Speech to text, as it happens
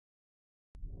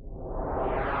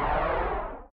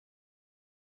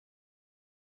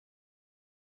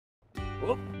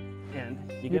Whoop.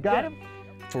 And You got him?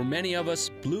 For many of us,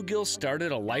 bluegill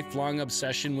started a lifelong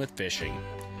obsession with fishing.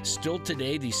 Still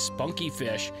today, these spunky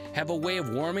fish have a way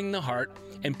of warming the heart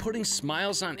and putting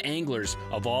smiles on anglers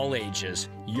of all ages,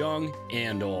 young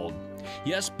and old.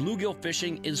 Yes, bluegill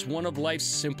fishing is one of life's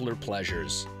simpler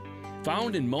pleasures.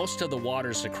 Found in most of the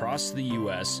waters across the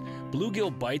U.S.,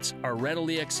 bluegill bites are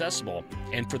readily accessible,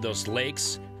 and for those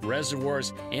lakes,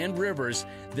 reservoirs, and rivers,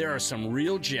 there are some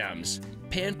real gems.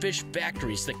 Panfish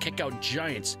factories that kick out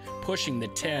giants pushing the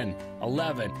 10,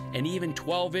 11, and even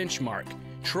 12-inch mark.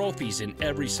 Trophies in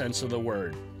every sense of the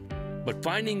word. But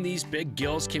finding these big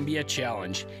gills can be a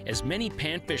challenge, as many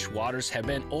panfish waters have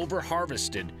been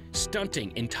over-harvested,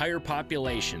 stunting entire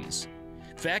populations.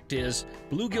 Fact is,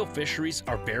 bluegill fisheries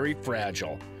are very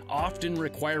fragile, often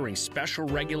requiring special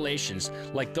regulations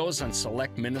like those on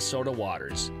select Minnesota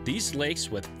waters. These lakes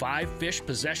with 5 fish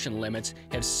possession limits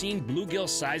have seen bluegill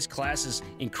size classes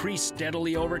increase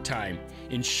steadily over time,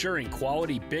 ensuring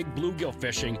quality big bluegill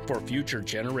fishing for future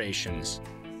generations.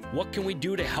 What can we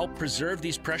do to help preserve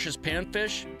these precious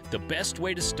panfish? The best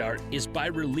way to start is by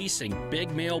releasing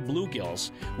big male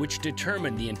bluegills, which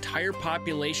determine the entire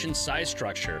population size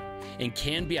structure and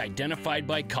can be identified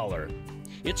by color.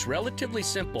 It's relatively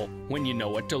simple when you know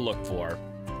what to look for.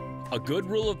 A good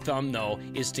rule of thumb, though,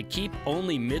 is to keep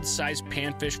only mid-sized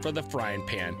panfish for the frying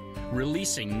pan,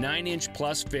 releasing 9-inch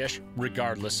plus fish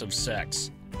regardless of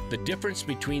sex. The difference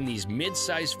between these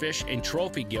mid-sized fish and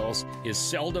trophy gills is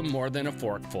seldom more than a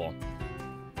forkful.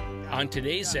 On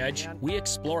today's Edge, we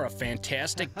explore a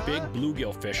fantastic big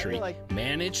bluegill fishery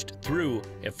managed through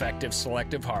effective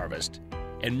selective harvest,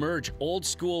 and merge old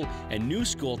school and new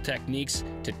school techniques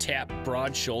to tap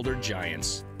broad-shouldered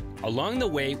giants. Along the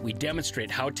way, we demonstrate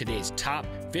how today's top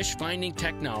fish-finding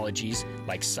technologies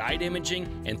like side imaging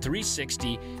and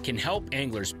 360 can help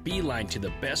anglers beeline to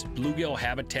the best bluegill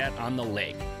habitat on the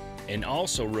lake, and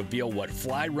also reveal what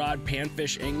fly rod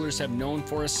panfish anglers have known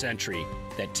for a century,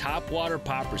 that topwater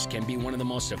poppers can be one of the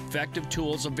most effective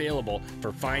tools available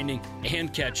for finding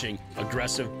and catching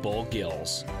aggressive bull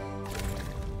gills.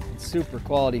 Super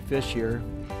quality fish here.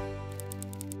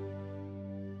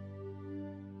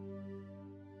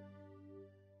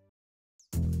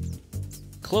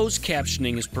 Closed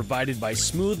captioning is provided by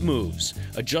Smooth Moves,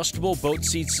 adjustable boat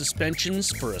seat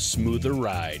suspensions for a smoother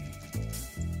ride.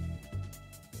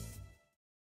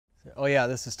 Oh yeah,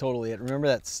 this is totally it. Remember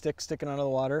that stick sticking out of the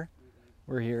water?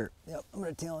 We're here. Yep, I'm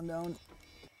gonna tail him down.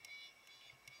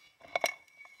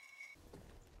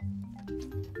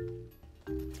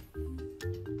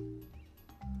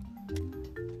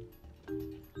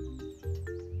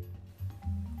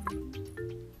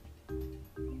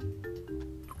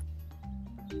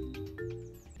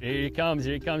 Here he comes,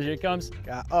 here he comes, here he comes.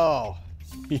 Oh.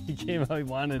 He came out, he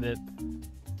wanted it.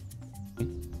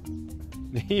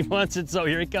 He wants it, so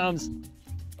here he comes.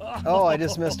 Oh, I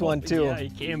just missed one too. Yeah, he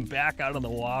came back out of the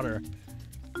water.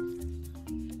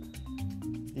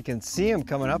 You can see him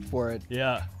coming up for it.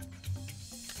 Yeah.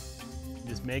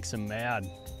 Just makes him mad.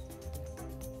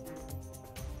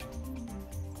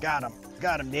 Got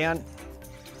him, Dan.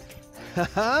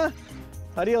 How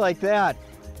do you like that?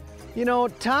 You know,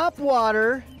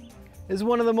 topwater is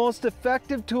one of the most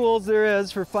effective tools there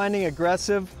is for finding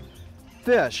aggressive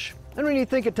fish. And when you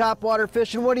think of topwater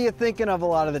fishing, what are you thinking of a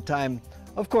lot of the time?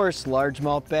 Of course,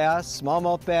 largemouth bass,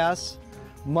 smallmouth bass,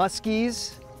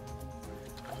 muskies.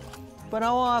 But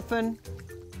how often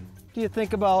do you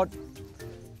think about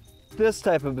this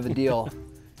type of a deal?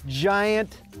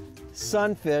 Giant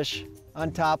sunfish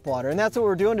on topwater. And that's what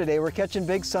we're doing today. We're catching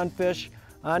big sunfish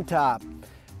on top.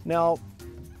 Now,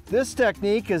 this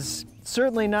technique is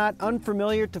certainly not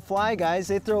unfamiliar to fly guys.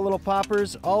 They throw little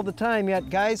poppers all the time, yet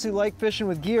guys who like fishing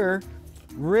with gear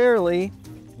rarely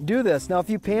do this. Now, if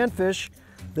you panfish,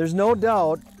 there's no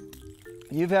doubt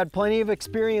you've had plenty of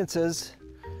experiences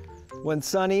when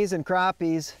sunnies and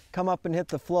crappies come up and hit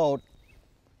the float.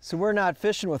 So we're not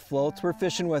fishing with floats, we're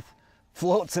fishing with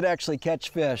floats that actually catch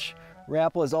fish.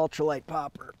 Rapla's ultralight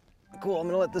popper. Cool, I'm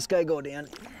gonna let this guy go, Dan.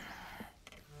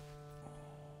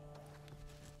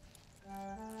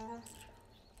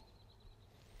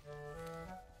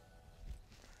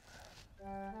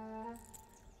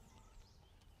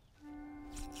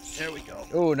 There we go.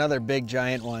 Oh, another big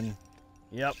giant one.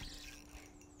 Yep.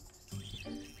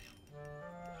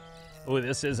 Oh,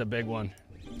 this is a big one.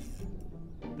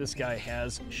 This guy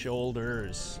has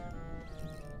shoulders.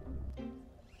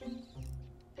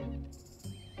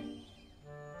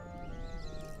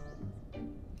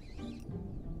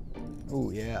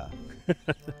 Oh, yeah.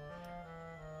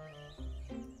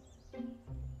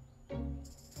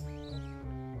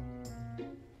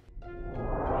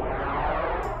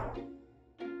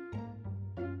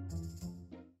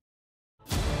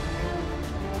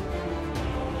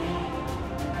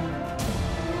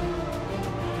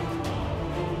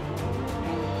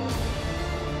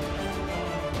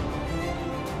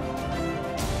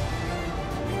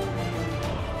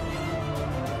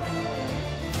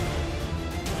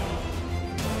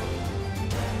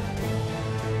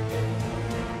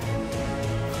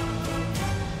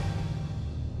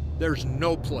 There's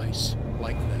no place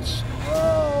like this.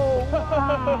 Oh,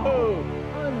 wow.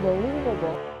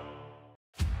 Unbelievable.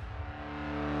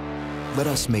 Let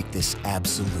us make this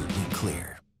absolutely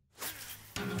clear.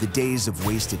 The days of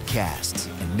wasted casts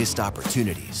and missed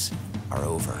opportunities are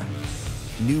over.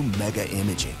 New Mega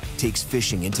Imaging takes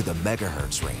fishing into the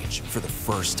megahertz range for the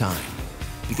first time,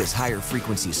 because higher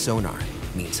frequency sonar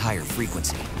means higher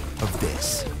frequency of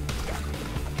this.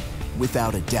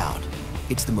 Without a doubt,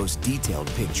 it's the most detailed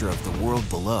picture of the world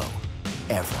below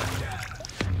ever.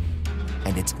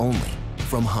 And it's only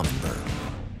from Humminbird.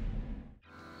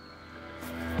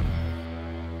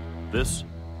 This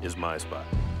is my spot.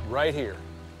 Right here.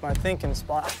 My thinking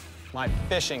spot. My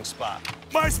fishing spot.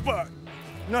 My spot,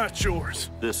 not yours.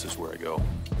 This is where I go.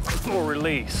 For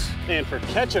release. And for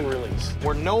catch and release.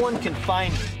 Where no one can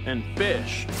find me. And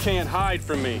fish can't hide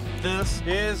from me. This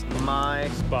is my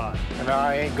Spot. and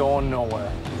I ain't going nowhere.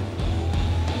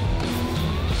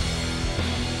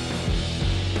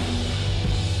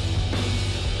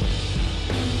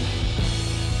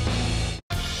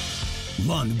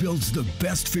 Lund builds the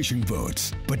best fishing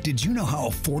boats, but did you know how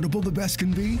affordable the best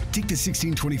can be? Take the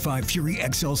 1625 Fury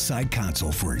XL side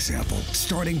console, for example.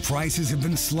 Starting prices have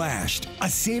been slashed, a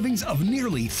savings of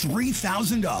nearly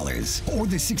 $3,000. Or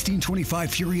the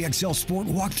 1625 Fury XL Sport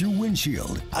walk-through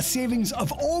windshield, a savings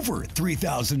of over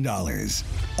 $3,000.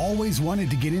 Always wanted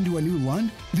to get into a new Lund?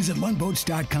 Visit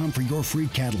lundboats.com for your free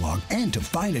catalog and to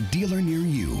find a dealer near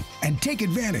you. And take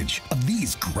advantage of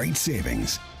these great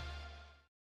savings.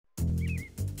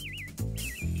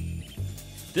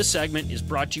 This segment is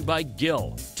brought to you by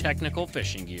Gill Technical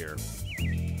Fishing Gear.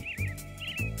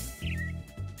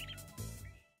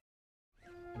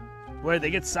 Boy,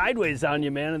 they get sideways on you,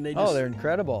 man, and they just... Oh, they're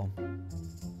incredible.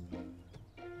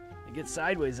 They get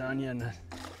sideways on you and...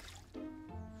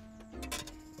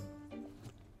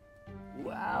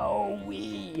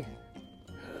 Wowee.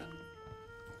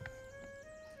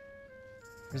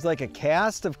 There's like a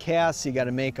cast of casts you got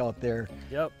to make out there.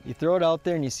 Yep. You throw it out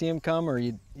there and you see them come, or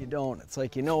you don't. It's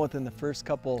like you know within the first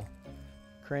couple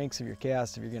cranks of your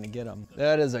cast if you're going to get them.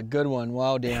 That is a good one.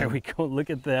 Wow, Dan. There we go. Look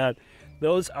at that.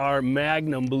 Those are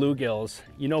magnum bluegills.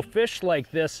 You know, fish like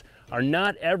this are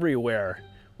not everywhere.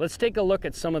 Let's take a look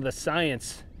at some of the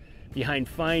science behind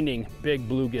finding big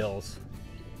bluegills.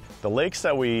 The lakes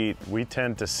that we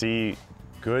tend to see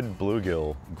good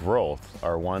bluegill growth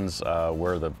are ones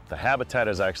where the habitat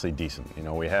is actually decent. You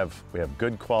know, we have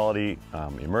good quality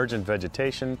emergent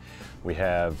vegetation. We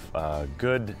have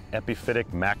good epiphytic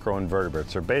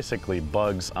macroinvertebrates, or basically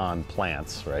bugs on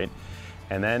plants, right?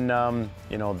 And then,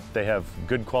 you know, they have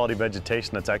good quality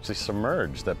vegetation that's actually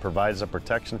submerged, that provides a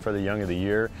protection for the young of the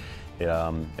year. It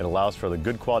allows for the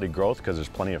good quality growth because there's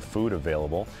plenty of food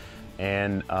available.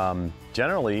 And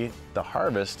generally, the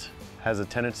harvest has a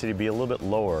tendency to be a little bit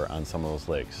lower on some of those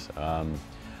lakes.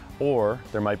 Or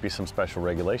there might be some special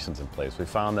regulations in place. We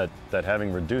found that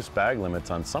having reduced bag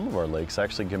limits on some of our lakes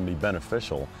actually can be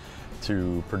beneficial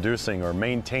to producing or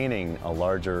maintaining a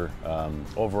larger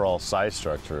overall size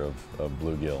structure of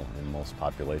bluegill in most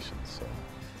populations.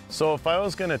 So if I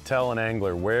was gonna tell an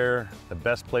angler where the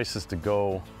best places to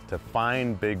go to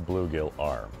find big bluegill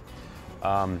are,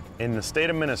 in the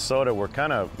state of Minnesota,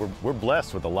 we're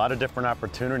blessed with a lot of different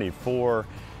opportunity for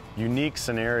unique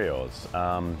scenarios.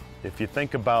 If you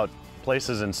think about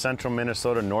places in central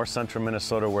Minnesota, north central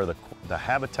Minnesota, where the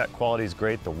habitat quality is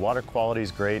great, the water quality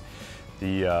is great,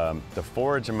 the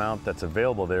forage amount that's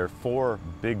available there for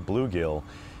big bluegill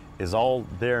is all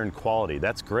there in quality.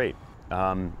 That's great.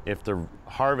 If the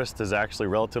harvest is actually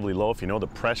relatively low, if you know the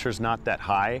pressure's not that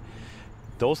high,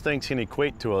 those things can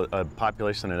equate to a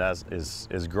population that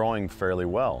is growing fairly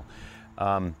well.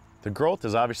 The growth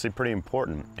is obviously pretty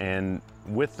important, and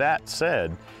with that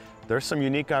said, there's some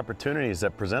unique opportunities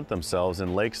that present themselves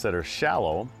in lakes that are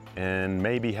shallow and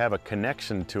maybe have a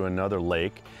connection to another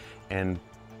lake, and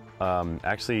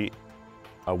actually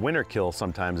a winter kill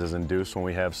sometimes is induced when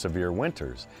we have severe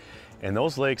winters. And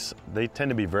those lakes, they tend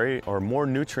to be more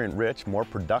nutrient rich, more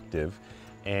productive,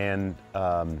 and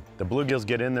the bluegills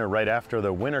get in there right after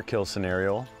the winter kill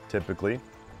scenario, typically,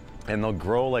 and they'll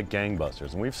grow like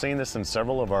gangbusters. And we've seen this in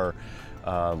several of our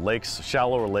lakes,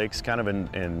 shallower lakes, kind of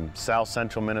in south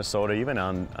central Minnesota, even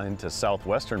into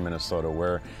southwestern Minnesota,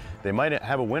 where they might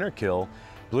have a winter kill.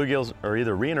 Bluegills are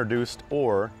either reintroduced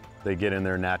or they get in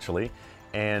there naturally,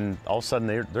 and all of a sudden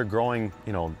they're growing,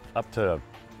 you know, up to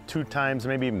 2 times,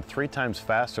 maybe even 3 times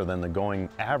faster than the going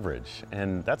average.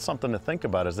 And that's something to think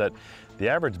about, is that the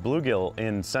average bluegill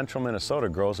in central Minnesota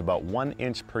grows about 1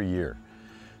 inch per year.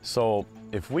 So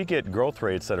if we get growth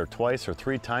rates that are 2 or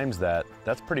 3 times that,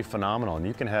 that's pretty phenomenal. And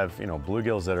you can have, you know,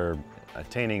 bluegills that are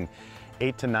attaining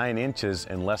 8 to 9 inches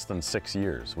in less than 6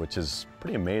 years, which is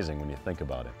pretty amazing when you think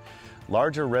about it.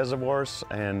 Larger reservoirs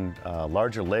and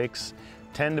larger lakes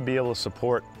tend to be able to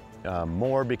support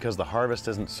more because the harvest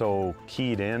isn't so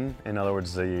keyed in. In other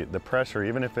words, the pressure,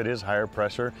 even if it is higher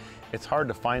pressure, it's hard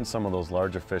to find some of those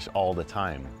larger fish all the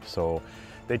time. So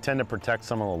they tend to protect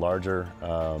some of the larger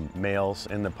males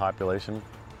in the population.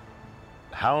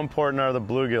 How important are the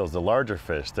bluegills, the larger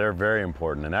fish? They're very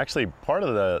important. And actually part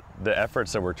of the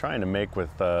efforts that we're trying to make with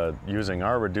using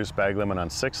our reduced bag limit on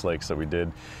 6 lakes that we did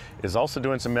is also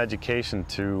doing some education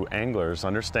to anglers,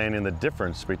 understanding the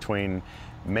difference between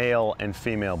male and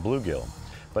female bluegill.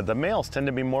 But the males tend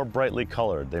to be more brightly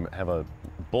colored. They have a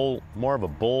more of a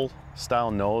bull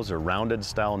style nose or rounded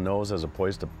style nose as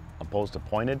opposed to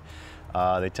pointed.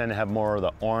 They tend to have more of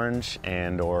the orange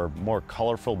and or more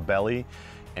colorful belly,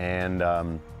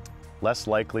 and less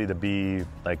likely to be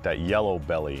like that yellow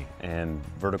belly and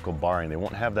vertical barring. They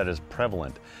won't have that as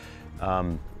prevalent.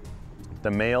 The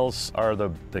males are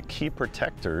the key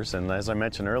protectors, and as I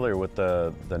mentioned earlier with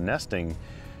the nesting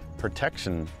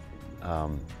protection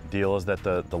deal is that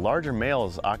the larger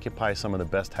males occupy some of the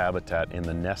best habitat in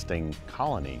the nesting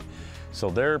colony. So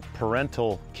their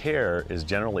parental care is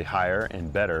generally higher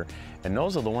and better, and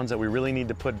those are the ones that we really need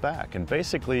to put back. And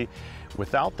basically,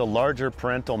 without the larger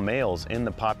parental males in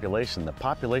the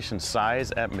population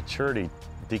size at maturity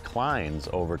declines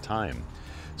over time.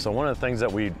 So one of the things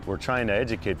that we're trying to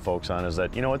educate folks on is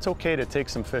that, you know, it's okay to take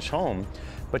some fish home,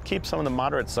 but keep some of the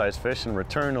moderate-sized fish and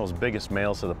return those biggest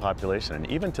males to the population. And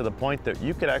even to the point that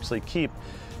you could actually keep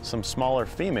some smaller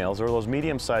females or those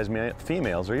medium-sized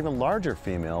females or even larger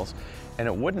females, and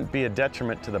it wouldn't be a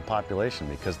detriment to the population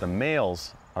because the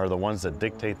males are the ones that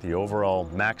dictate the overall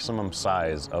maximum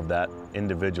size of that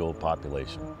individual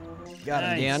population. Got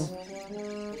him, Dan.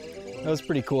 That was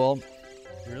pretty cool.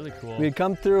 Really cool. We'd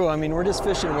come through, I mean, we're just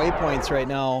fishing waypoints right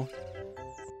now.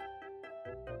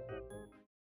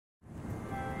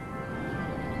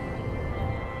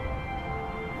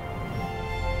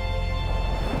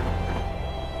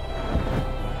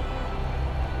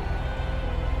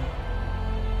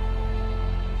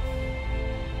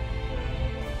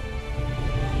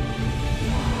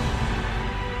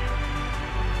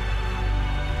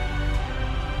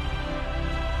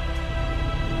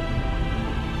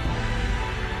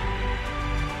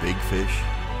 Big fish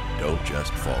don't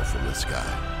just fall from the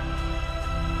sky.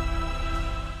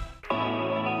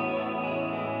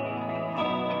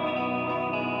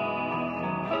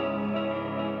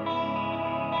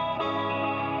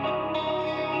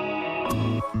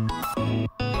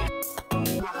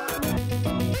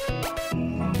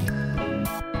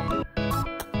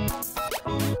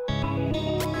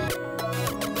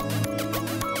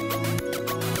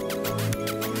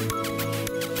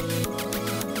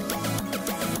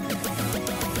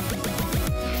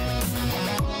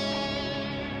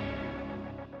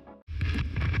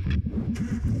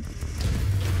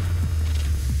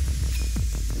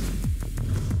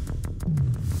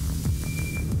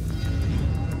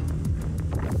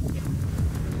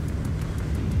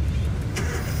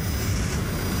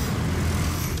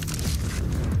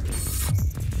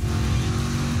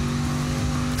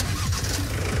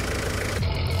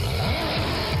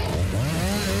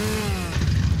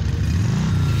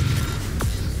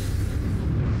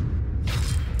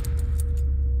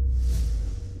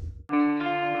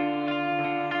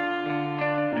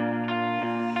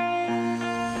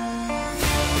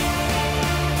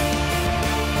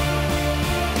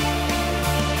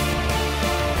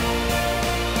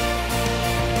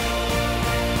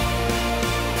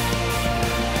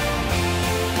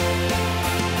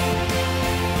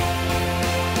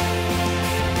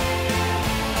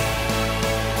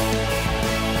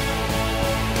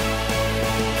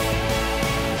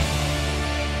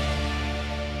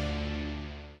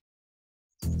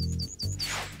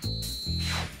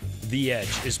 The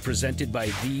Edge is presented by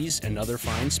these and other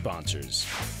fine sponsors.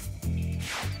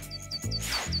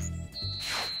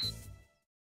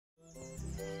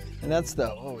 And that's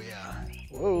the, oh yeah.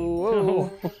 Whoa,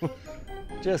 whoa.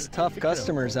 Just tough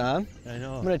customers, huh? I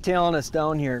know. I'm gonna talon us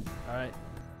down here. All right.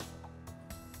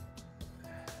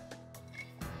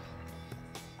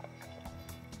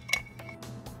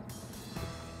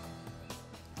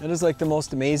 That is like the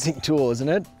most amazing tool, isn't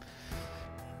it?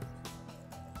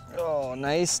 Oh,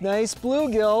 nice, nice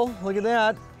bluegill. Look at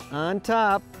that, on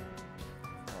top.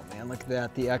 Oh man, look at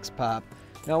that, the X-Pop.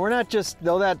 Now we're not just,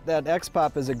 though that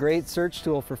X-Pop is a great search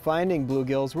tool for finding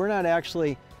bluegills, we're not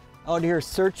actually out here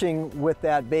searching with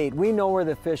that bait. We know where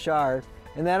the fish are,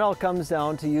 And that all comes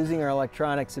down to using our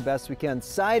electronics the best we can.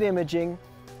 Side imaging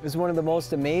is one of the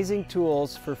most amazing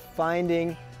tools for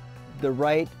finding the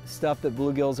right stuff that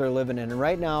bluegills are living in. And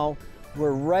right now,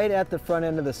 we're right at the front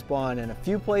end of the spawn. In a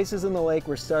few places in the lake,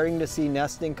 we're starting to see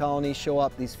nesting colonies show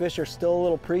up. These fish are still a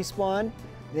little pre-spawn.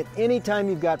 At any time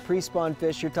you've got pre-spawn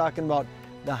fish, you're talking about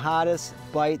the hottest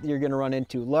bite you're gonna run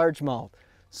into. Largemouth,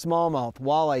 smallmouth,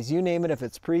 walleyes, you name it, if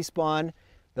it's pre-spawn,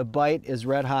 the bite is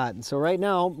red hot. And so right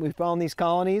now, we found these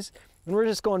colonies, and we're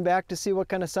just going back to see what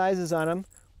kind of sizes on them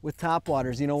with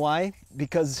topwaters. You know why?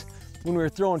 Because when we were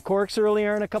throwing corks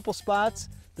earlier in a couple spots,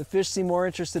 the fish seem more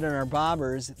interested in our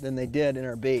bobbers than they did in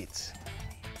our baits.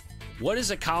 What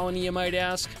is a colony, you might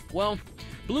ask? Well,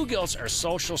 bluegills are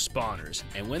social spawners,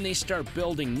 and when they start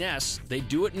building nests, they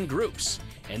do it in groups.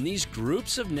 And these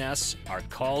groups of nests are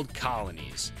called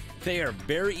colonies. They are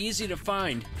very easy to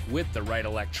find with the right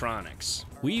electronics.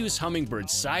 We use Hummingbird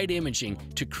side imaging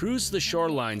to cruise the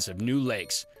shorelines of new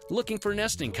lakes, looking for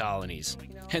nesting colonies.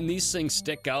 And these things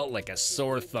stick out like a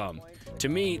sore thumb. To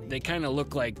me, they kind of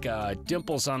look like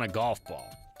dimples on a golf ball.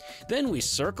 Then we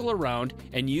circle around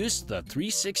and use the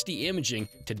 360 imaging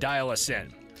to dial us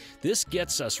in. This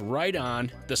gets us right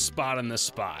on the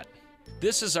spot.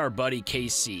 This is our buddy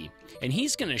Casey, and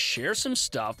he's gonna share some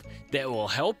stuff that will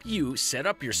help you set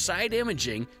up your side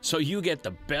imaging so you get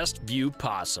the best view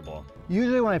possible.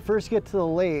 Usually when I first get to the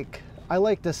lake, I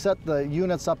like to set the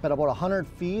units up at about 100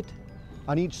 feet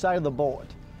on each side of the boat.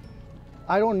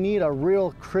 I don't need a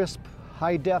real crisp,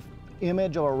 high-def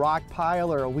image of a rock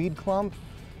pile or a weed clump.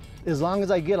 As long as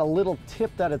I get a little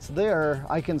tip that it's there,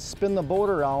 I can spin the boat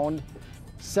around,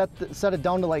 set it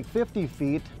down to like 50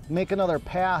 feet, make another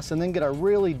pass, and then get a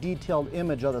really detailed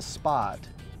image of the spot.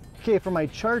 Okay, for my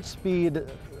chart speed,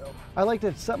 I like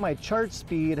to set my chart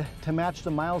speed to match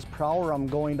the miles per hour I'm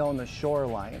going down the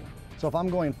shoreline. So if I'm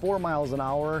going 4 miles an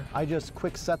hour, I just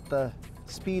quick set the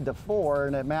speed to 4,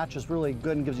 and it matches really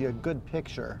good and gives you a good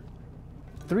picture.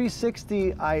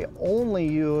 360 I only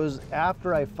use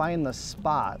after I find the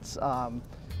spots.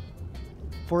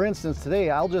 For instance, today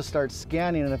I'll just start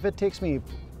scanning, and if it takes me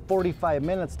 45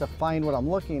 minutes to find what I'm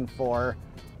looking for,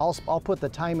 I'll put the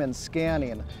time in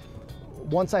scanning.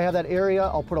 Once I have that area,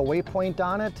 I'll put a waypoint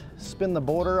on it, spin the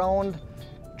boat around,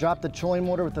 drop the trolling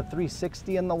motor with the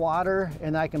 360 in the water,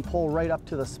 and I can pull right up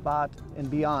to the spot and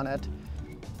be on it.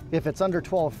 If it's under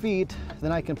 12 feet,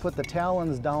 then I can put the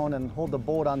talons down and hold the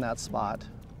boat on that spot.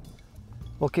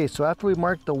 Okay, so after we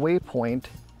mark the waypoint,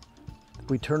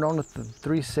 we turn on with the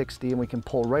 360 and we can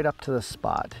pull right up to the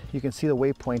spot. You can see the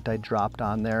waypoint I dropped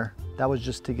on there. That was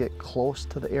just to get close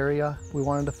to the area we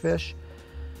wanted to fish.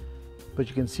 But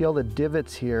you can see all the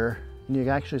divots here, and you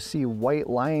can actually see white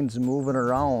lines moving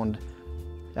around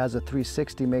as the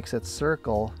 360 makes its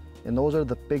circle. And those are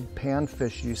the big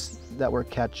panfish that we're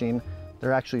catching.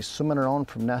 They're actually swimming around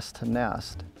from nest to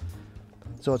nest.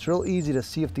 So it's real easy to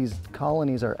see if these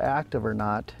colonies are active or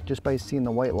not just by seeing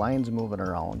the white lines moving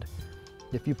around.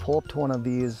 If you pull up to one of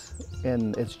these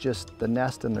and it's just the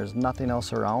nest and there's nothing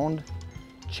else around,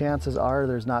 chances are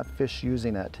there's not fish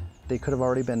using it. They could have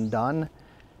already been done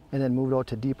and then moved out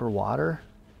to deeper water.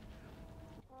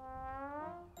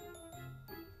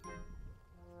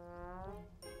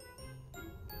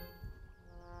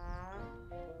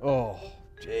 Oh,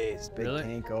 jeez, big Really?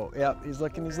 tanko. Yep, he's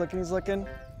looking.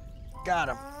 Got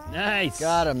him. Nice.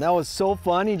 Got him. That was so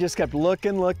fun. He just kept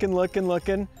looking.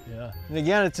 Yeah. And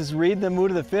again, it's just reading the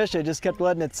mood of the fish. I just kept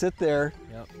letting it sit there.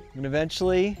 Yep. And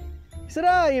eventually, he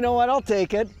said, you know what, I'll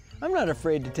take it. I'm not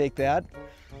afraid to take that.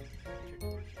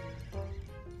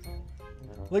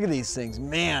 Look at these things.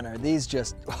 Man, are these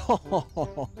just,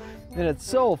 and it's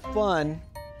so fun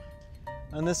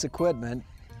on this equipment.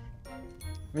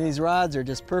 I mean, these rods are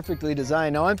just perfectly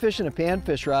designed. Now I'm fishing a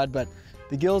panfish rod, but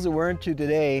the gills that we're into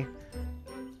today,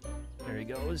 There he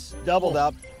goes. doubled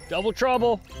up. Double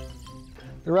trouble.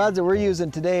 The rods that we're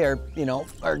using today are,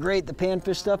 are great, the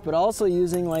panfish stuff, but also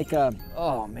using like a,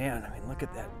 oh man, I mean, look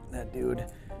at that dude.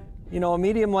 A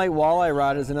medium light walleye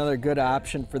rod is another good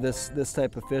option for this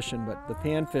type of fishing, but the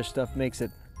panfish stuff makes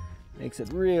it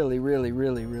really, really,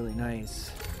 really, really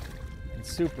nice. And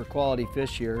super quality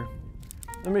fish here.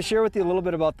 Let me share with you a little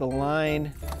bit about the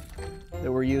line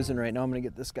that we're using right now. I'm gonna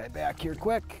get this guy back here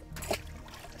quick.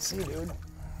 See, dude.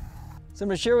 So I'm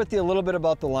gonna share with you a little bit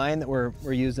about the line that we're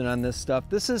using on this stuff.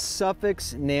 This is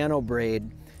Suffix Nano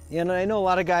Braid. And I know a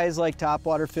lot of guys like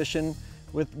topwater fishing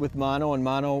with mono, and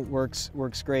mono works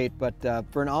great, but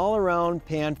for an all-around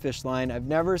panfish line, I've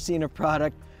never seen a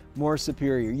product more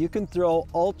superior. You can throw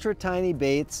ultra tiny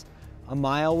baits a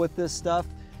mile with this stuff,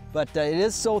 but it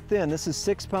is so thin. This is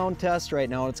 6-pound test right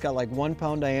now. It's got like 1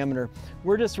 pound diameter.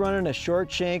 We're just running a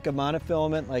short shank of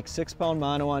monofilament, like 6-pound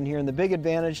mono on here. And the big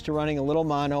advantage to running a little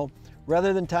mono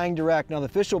rather than tying direct. Now the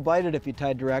fish will bite it if you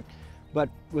tie direct, but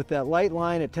with that light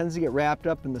line, it tends to get wrapped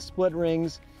up in the split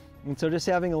rings. And so just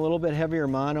having a little bit heavier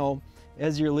mono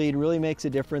as your lead really makes a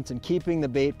difference in keeping the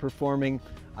bait performing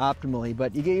optimally.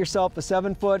 But you get yourself a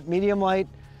 7-foot medium light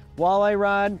walleye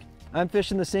rod. I'm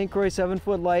fishing the St. Croix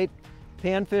 7-foot light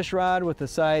panfish rod with the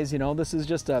size, you know, this is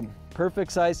just a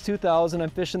perfect size 2000. I'm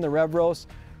fishing the Revros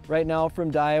right now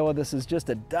from Daiwa. This is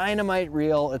just a dynamite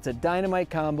reel. It's a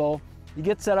dynamite combo. You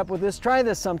get set up with this. Try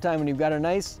this sometime when you've got a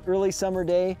nice early summer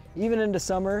day, even into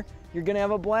summer, you're gonna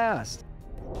have a blast.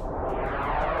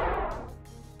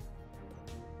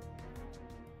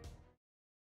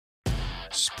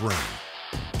 Spring.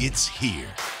 It's here.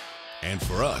 And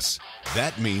for us,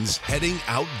 that means heading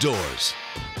outdoors.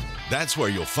 That's where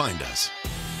you'll find us.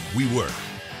 We work,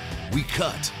 we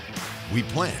cut, we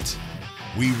plant,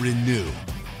 we renew,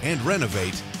 and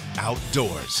renovate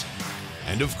outdoors.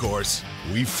 And of course,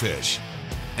 we fish.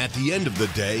 At the end of the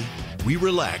day, we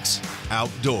relax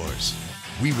outdoors.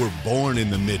 We were born in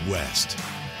the Midwest.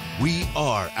 We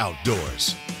are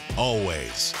outdoors,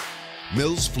 always.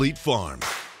 Mills Fleet Farm.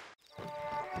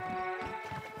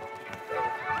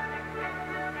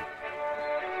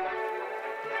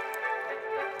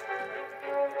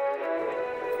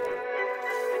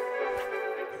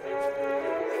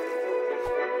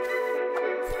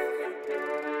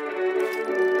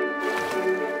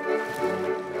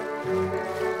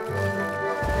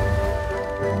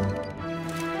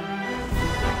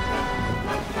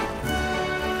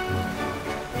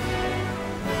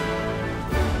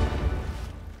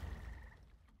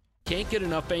 Can't get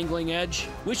enough Angling Edge?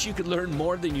 Wish you could learn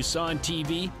more than you saw on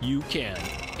TV? You can.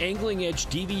 Angling Edge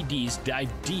DVDs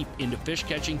dive deep into fish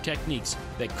catching techniques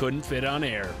that couldn't fit on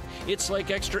air. It's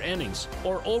like extra innings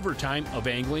or overtime of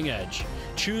Angling Edge.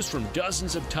 Choose from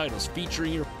dozens of titles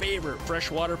featuring your favorite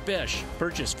freshwater fish.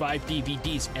 Purchase 5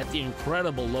 DVDs at the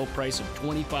incredible low price of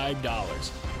 $25.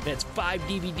 That's 5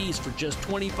 DVDs for just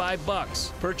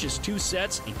 $25. Purchase 2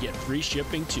 sets and get free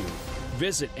shipping too.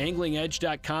 Visit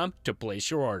anglingedge.com to place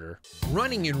your order.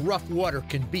 Running in rough water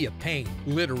can be a pain,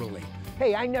 literally.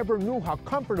 Hey, I never knew how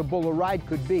comfortable a ride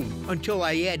could be. Until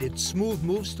I added Smooth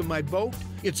Moves to my boat.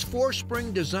 Its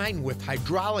 4-spring design with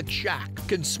hydraulic shock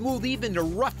can smooth even the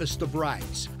roughest of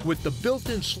rides. With the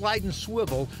built-in slide and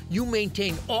swivel, you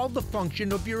maintain all the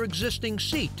function of your existing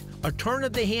seat. A turn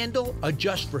of the handle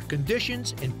adjusts for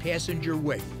conditions and passenger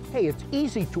weight. Hey, it's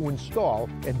easy to install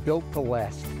and built to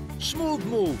last. Smooth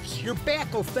Moves, your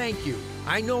back will thank you.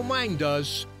 I know mine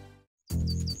does.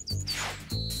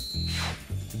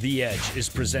 The Edge is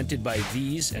presented by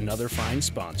these and other fine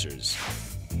sponsors.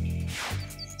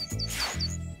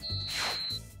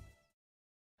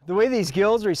 The way these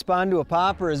gills respond to a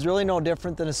popper is really no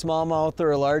different than a smallmouth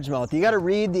or a largemouth. You got to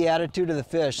read the attitude of the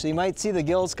fish. So you might see the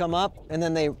gills come up and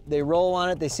then they roll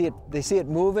on it. They see it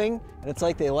moving, and it's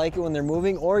like they like it when they're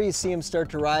moving, or you see them start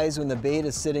to rise when the bait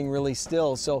is sitting really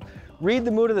still. So read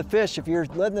the mood of the fish. If you're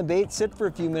letting the bait sit for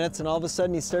a few minutes and all of a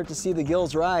sudden you start to see the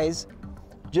gills rise,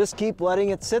 just keep letting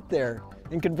it sit there.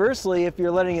 And conversely, if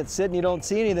you're letting it sit and you don't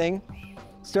see anything,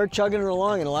 start chugging it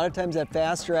along, and a lot of times that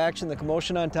faster action, the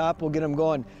commotion on top will get them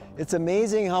going. It's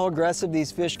amazing how aggressive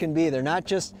these fish can be. It's not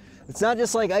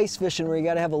just like ice fishing where you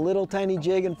got to have a little tiny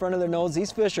jig in front of their nose.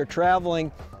 These fish are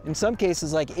traveling, in some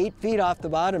cases, like 8 feet off the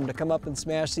bottom to come up and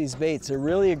smash these baits. They're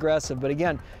really aggressive, but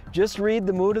again, just read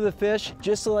the mood of the fish,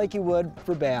 just like you would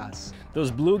for bass. Those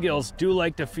bluegills do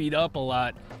like to feed up a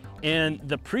lot, and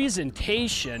the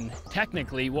presentation,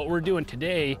 technically, what we're doing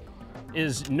today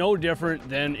is no different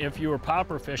than if you were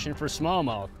popper fishing for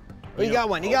smallmouth. Oh, you got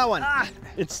one, you got one. Ah,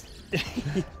 it's,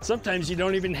 sometimes you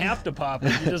don't even have to pop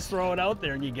it, you just throw it out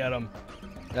there and you get them.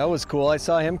 That was cool. I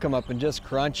saw him come up and just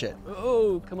crunch it.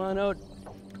 Oh, come on out.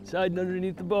 He's hiding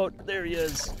underneath the boat. There he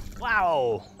is.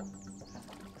 Wow.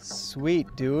 Sweet,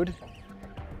 dude.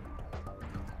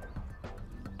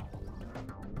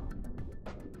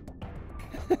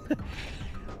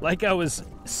 Like I was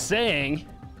saying,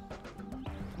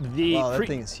 the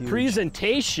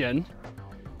presentation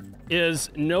is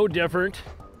no different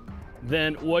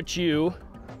than what you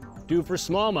do for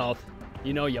smallmouth.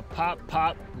 You know, you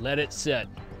pop, let it sit.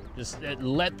 Just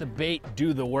let the bait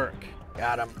do the work.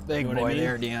 Got him. Big boy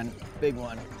there, Dan. Big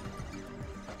one.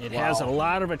 It has a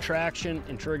lot of attraction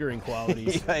and triggering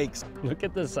qualities. Yikes. Look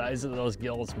at the size of those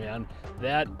gills, man.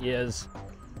 That is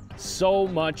so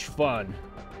much fun.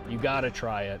 You gotta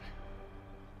try it.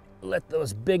 Let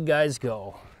those big guys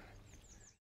go.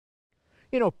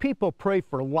 You know, people pray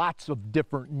for lots of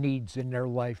different needs in their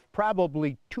life.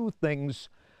 Probably two things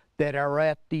that are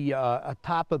at the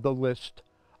top of the list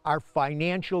are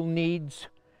financial needs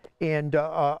and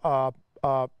health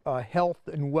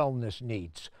and wellness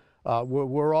needs.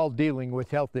 We're all dealing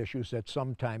with health issues at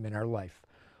some time in our life.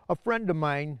 A friend of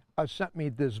mine sent me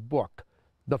this book,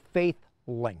 The Faith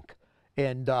Link,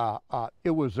 and it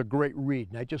was a great read,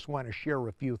 and I just want to share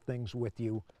a few things with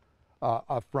you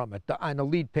from it. On the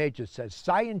lead page it says,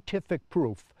 scientific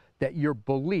proof that your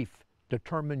belief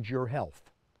determines your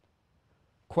health.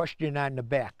 Question on the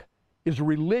back, is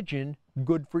religion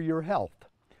good for your health?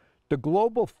 The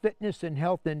global fitness and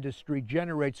health industry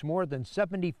generates more than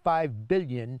 $75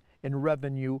 billion in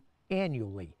revenue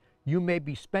annually. You may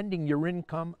be spending your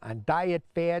income on diet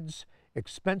fads,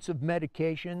 expensive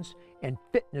medications, and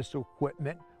fitness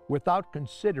equipment without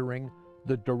considering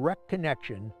the direct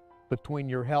connection between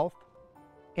your health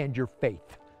and your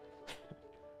faith.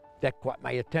 That caught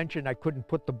my attention. I couldn't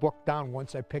put the book down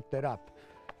once I picked it up.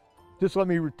 Just let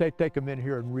me take a minute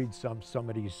here and read some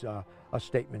of these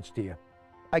statements to you.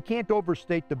 I can't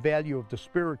overstate the value of the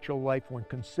spiritual life when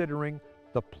considering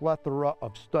the plethora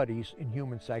of studies in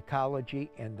human psychology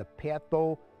and the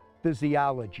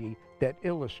pathophysiology that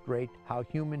illustrate how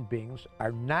human beings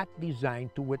are not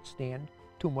designed to withstand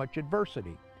too much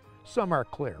adversity. Some are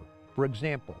clear. For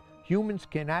example, humans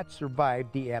cannot survive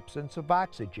the absence of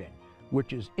oxygen,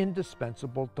 which is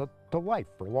indispensable to life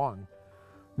for long.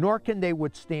 Nor can they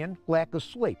withstand lack of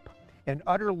sleep. An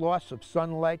utter loss of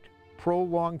sunlight,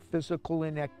 prolonged physical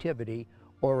inactivity,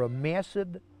 or a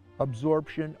massive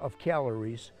absorption of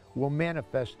calories will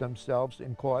manifest themselves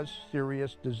and cause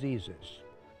serious diseases.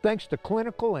 Thanks to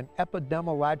clinical and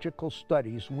epidemiological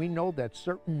studies, we know that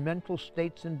certain mental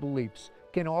states and beliefs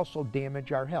can also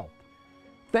damage our health.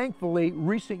 Thankfully,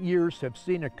 recent years have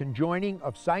seen a conjoining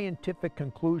of scientific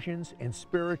conclusions and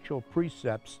spiritual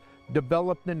precepts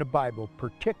developed in the Bible,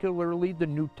 particularly the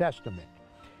New Testament.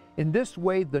 In this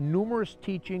way, the numerous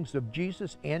teachings of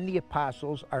Jesus and the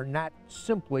apostles are not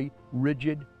simply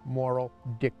rigid moral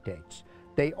dictates.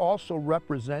 They also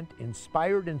represent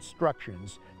inspired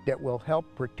instructions that will help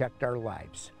protect our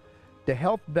lives. The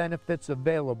health benefits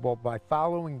available by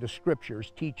following the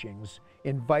Scripture's teachings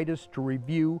invite us to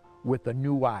review with a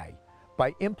new eye.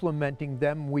 By implementing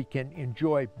them, we can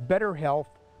enjoy better health,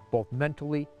 both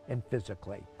mentally and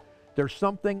physically. There's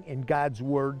something in God's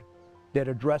Word that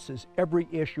addresses every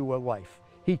issue of life.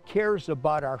 He cares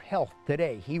about our health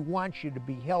today. He wants you to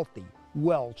be healthy,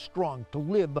 well, strong, to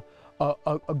live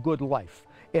a good life.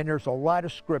 And there's a lot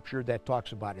of Scripture that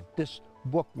talks about it. This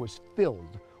book was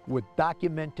filled with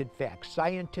documented facts,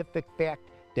 scientific fact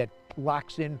that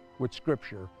locks in with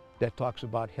Scripture that talks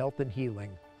about health and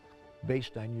healing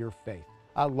based on your faith.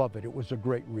 I love it. It was a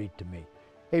great read to me.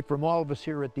 Hey, from all of us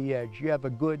here at The Edge, you have a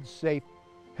good, safe,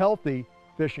 healthy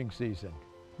fishing season.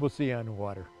 We'll see you on the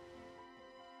water.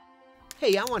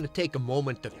 Hey, I want to take a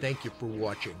moment to thank you for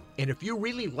watching. And if you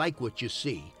really like what you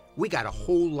see, we got a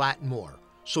whole lot more.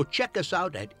 So check us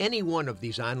out at any one of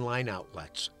these online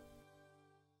outlets.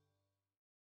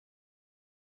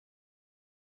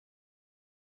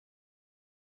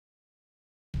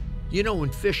 You know, in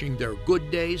fishing, there are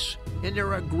good days and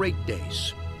there are great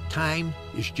days. Time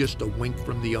is just a wink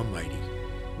from the Almighty.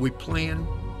 We plan,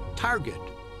 target,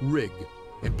 rig,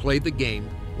 and play the game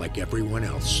like everyone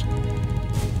else.